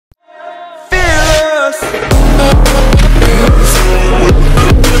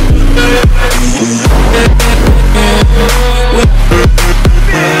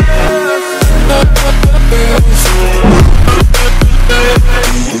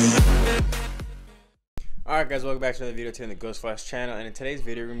Alright guys, welcome back to another video today on the Ghost Flash channel, and in today's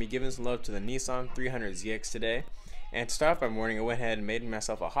video we're going to be giving some love to the Nissan 300ZX today. And to start off my morning, I went ahead and made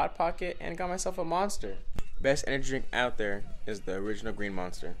myself a Hot Pocket and got myself a Monster. Best energy drink out there is the original green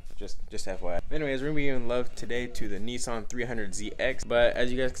Monster, just FYI. Anyways, we're going to be giving love today to the Nissan 300ZX, but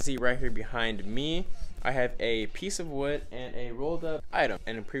as you guys can see right here behind me, I have a piece of wood and a rolled up item.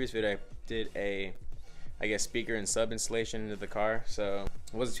 And in the previous video I did a, speaker and sub installation into the car, so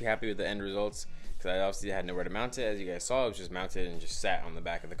I wasn't too happy with the end results because I obviously had nowhere to mount it. As you guys saw, it was just mounted and just sat on the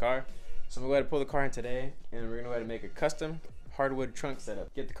back of the car. So I'm going to go ahead and pull the car in today, and we're going to go ahead and make a custom hardwood trunk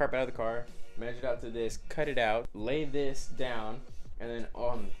setup. Get the carpet out of the car, measure it out to this, cut it out, lay this down, and then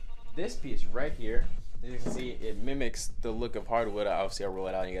on this piece right here, as you can see, it mimics the look of hardwood. Obviously I'll roll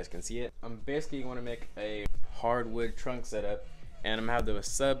it out and you guys can see it. I'm basically going to make a hardwood trunk setup, and I'm going to have the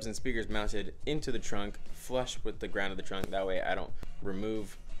subs and speakers mounted into the trunk, flush with the ground of the trunk. That way I don't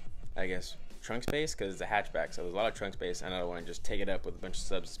remove, trunk space, because it's a hatchback, so there's a lot of trunk space and I don't want to just take it up with a bunch of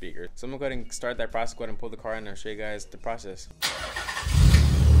subs and speakers. So I'm gonna go ahead and start that process. Go ahead and pull the car in and I'll show you guys the process.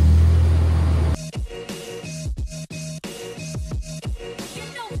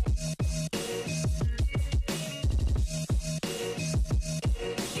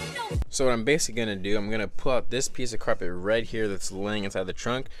 So what I'm basically gonna do, I'm gonna pull out this piece of carpet right here that's laying inside the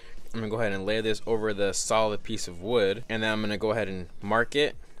trunk. I'm gonna go ahead and lay this over the solid piece of wood, and then I'm gonna go ahead and mark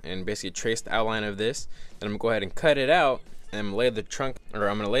it and basically trace the outline of this. Then I'm gonna go ahead and cut it out, and I'm gonna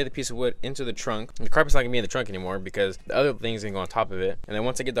lay the piece of wood into the trunk. The carpet's not gonna be in the trunk anymore because the other thing's gonna go on top of it. And then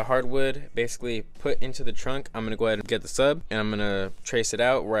once I get the hardwood basically put into the trunk, I'm gonna go ahead and get the sub, and I'm gonna trace it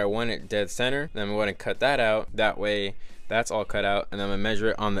out where I want it dead center. Then I'm gonna go ahead and cut that out. That way that's all cut out, and then I'm gonna measure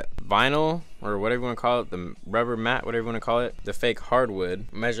it on the vinyl, or whatever you want to call it, the rubber mat, whatever you want to call it, the fake hardwood.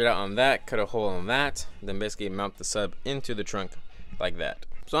 Measure it out on that, cut a hole on that, then basically mount the sub into the trunk like that.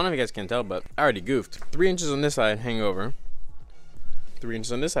 So I don't know if you guys can tell, but I already goofed. 3 inches on this side, hang over. 3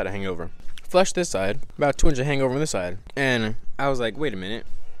 inches on this side, hang over. Flush this side, about 2 inches hang over on this side. And I was like, wait a minute,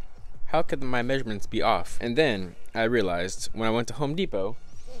 how could my measurements be off? And then I realized when I went to Home Depot,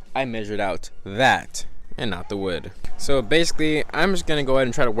 I measured out that and not the wood. So basically I'm just gonna go ahead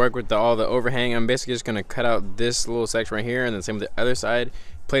and try to work with all the overhang. I'm basically just gonna cut out this little section right here, and then same with the other side,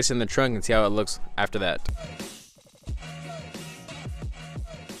 place it in the trunk and see how it looks after that.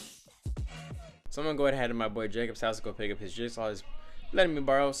 So I'm gonna go ahead to my boy Jacob's house to go pick up his jigsaw. He's letting me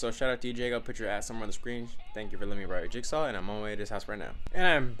borrow, so shout out to you, Jake. I'll put your ass somewhere on the screen. Thank you for letting me borrow your jigsaw, and I'm on my way to his house right now. And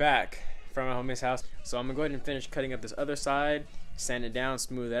I'm back from my homie's house. So I'm gonna go ahead and finish cutting up this other side, sand it down,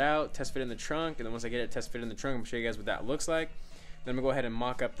 smooth it out, test fit in the trunk, and then once I get it test fit in the trunk, I'm gonna show you guys what that looks like. Then I'm gonna go ahead and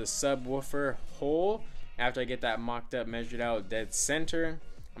mock up the subwoofer hole. After I get that mocked up, measured out, dead center,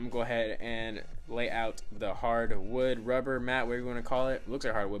 I'm gonna go ahead and lay out the hardwood rubber mat, whatever you wanna call it. It looks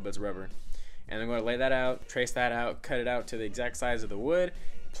like hardwood, but it's rubber. And I'm going to lay that out, trace that out, cut it out to the exact size of the wood,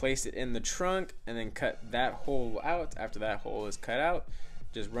 place it in the trunk, and then cut that hole out. After that hole is cut out,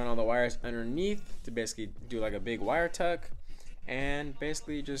 just run all the wires underneath to basically do like a big wire tuck, and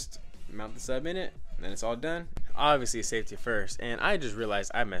basically just mount the sub in it, and then it's all done. Obviously safety first, and I just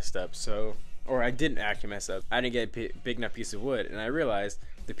realized I messed up, or I didn't actually mess up. I didn't get a big enough piece of wood, and I realized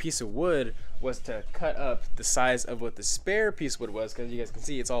the piece of wood was to cut up the size of what the spare piece of wood was, because you guys can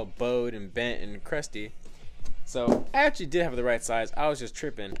see it's all bowed and bent and crusty. So I actually did have the right size. I was just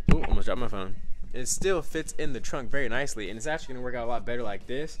tripping. Ooh, almost dropped my phone. It still fits in the trunk very nicely, and it's actually gonna work out a lot better like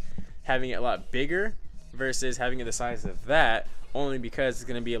this, having it a lot bigger versus having it the size of that, only because it's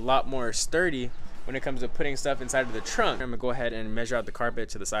gonna be a lot more sturdy when it comes to putting stuff inside of the trunk. I'm gonna go ahead and measure out the carpet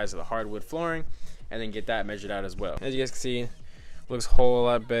to the size of the hardwood flooring, and then get that measured out as well. As you guys can see, looks a whole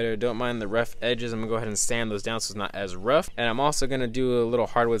lot better. Don't mind the rough edges. I'm gonna go ahead and sand those down so it's not as rough. And I'm also gonna do a little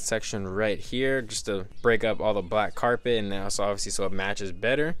hardwood section right here just to break up all the black carpet, and also obviously so it matches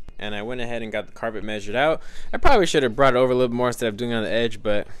better. And I went ahead and got the carpet measured out. I probably should have brought it over a little more instead of doing it on the edge,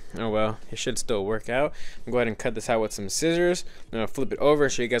 but oh well, it should still work out. I'm gonna go ahead and cut this out with some scissors. I'm gonna flip it over,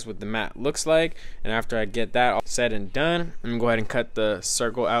 show you guys what the mat looks like. And after I get that all said and done, I'm gonna go ahead and cut the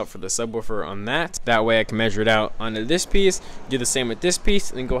circle out for the subwoofer on that. That way I can measure it out onto this piece, do the same with this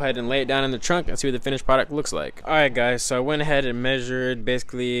piece, and then go ahead and lay it down in the trunk and see what the finished product looks like. Alright guys, so I went ahead and measured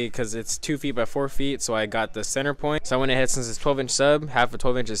basically, because it's 2 feet by 4 feet, so I got the center point. So I went ahead, since it's 12-inch sub, half of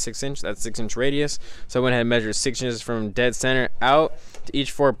 12 inches is 6 inch, that's 6-inch radius. So I went ahead and measured 6 inches from dead center out to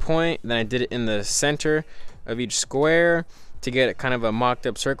each 4 point. Then I did it in the center of each square to get kind of a mocked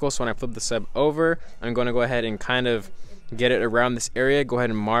up circle. So when I flip the sub over, I'm going to go ahead and kind of get it around this area, go ahead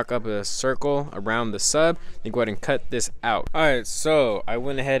and mark up a circle around the sub, then go ahead and cut this out. Alright, so I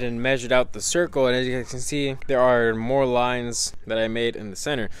went ahead and measured out the circle, and as you guys can see, there are more lines that I made in the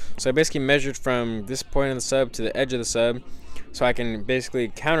center. So I basically measured from this point of the sub to the edge of the sub, so I can basically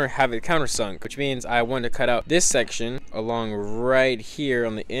have it countersunk, which means I want to cut out this section along right here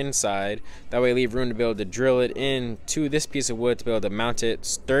on the inside. That way I leave room to be able to drill it into this piece of wood to be able to mount it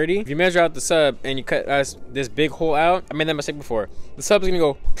sturdy. If you measure out the sub and you cut this big hole out, I made that mistake before. The sub is gonna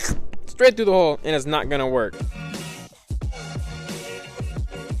go straight through the hole and it's not gonna work.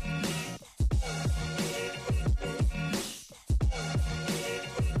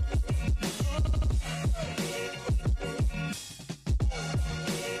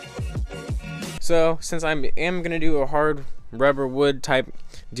 So since I am gonna do a hard rubber wood type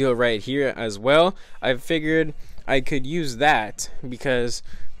deal right here as well, I figured I could use that because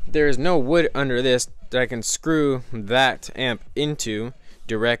there is no wood under this that I can screw that amp into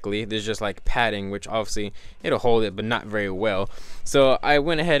directly. There's just like padding, which obviously it'll hold it but not very well. So I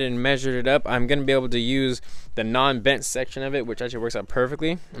went ahead and measured it up. I'm gonna be able to use the non-bent section of it, which actually works out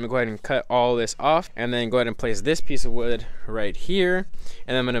perfectly. I'm gonna go ahead and cut all this off and then go ahead and place this piece of wood right here,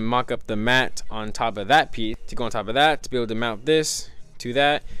 and I'm gonna mock up the mat on top of that piece to go on top of that to be able to mount this to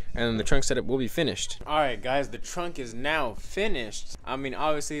that, and then the trunk setup will be finished. Alright guys, the trunk is now finished. I mean,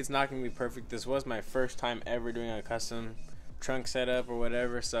 obviously it's not gonna be perfect. This was my first time ever doing a custom trunk setup or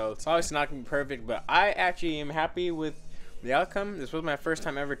whatever, so it's obviously not gonna be perfect, but I actually am happy with the outcome. This was my first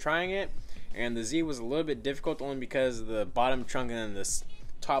time ever trying it, and the Z was a little bit difficult only because of the bottom trunk and then this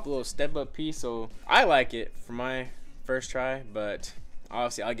top little step up piece. So I like it for my first try, but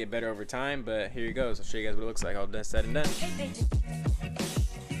obviously I'll get better over time. But here you go. So I'll show you guys what it looks like all done, said and done.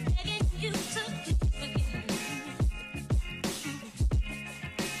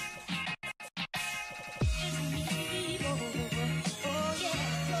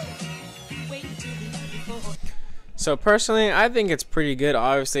 So personally, I think it's pretty good.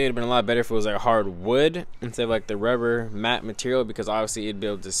 Obviously, it'd been a lot better if it was like hard wood instead of like the rubber matte material, because obviously it'd be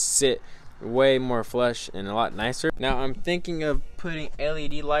able to sit way more flush and a lot nicer. Now I'm thinking of putting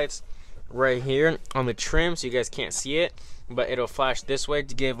LED lights right here on the trim so you guys can't see it, but it'll flash this way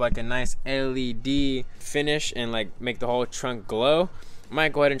to give like a nice LED finish and like make the whole trunk glow. I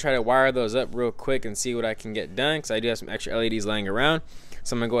might go ahead and try to wire those up real quick and see what I can get done, because I do have some extra LEDs laying around.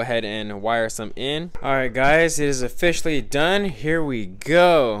 So I'm gonna go ahead and wire some in. Alright guys, it is officially done. Here we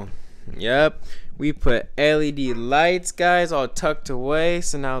go. Yep, we put LED lights, guys, all tucked away.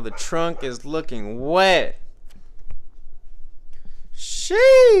 So now the trunk is looking wet.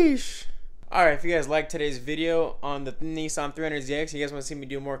 Sheesh. Alright, if you guys liked today's video on the Nissan 300ZX, you guys want to see me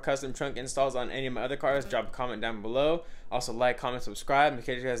do more custom trunk installs on any of my other cars, drop a comment down below. Also like, comment, subscribe, and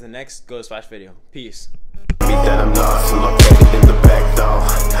catch you guys in the next Go Splash video. Peace.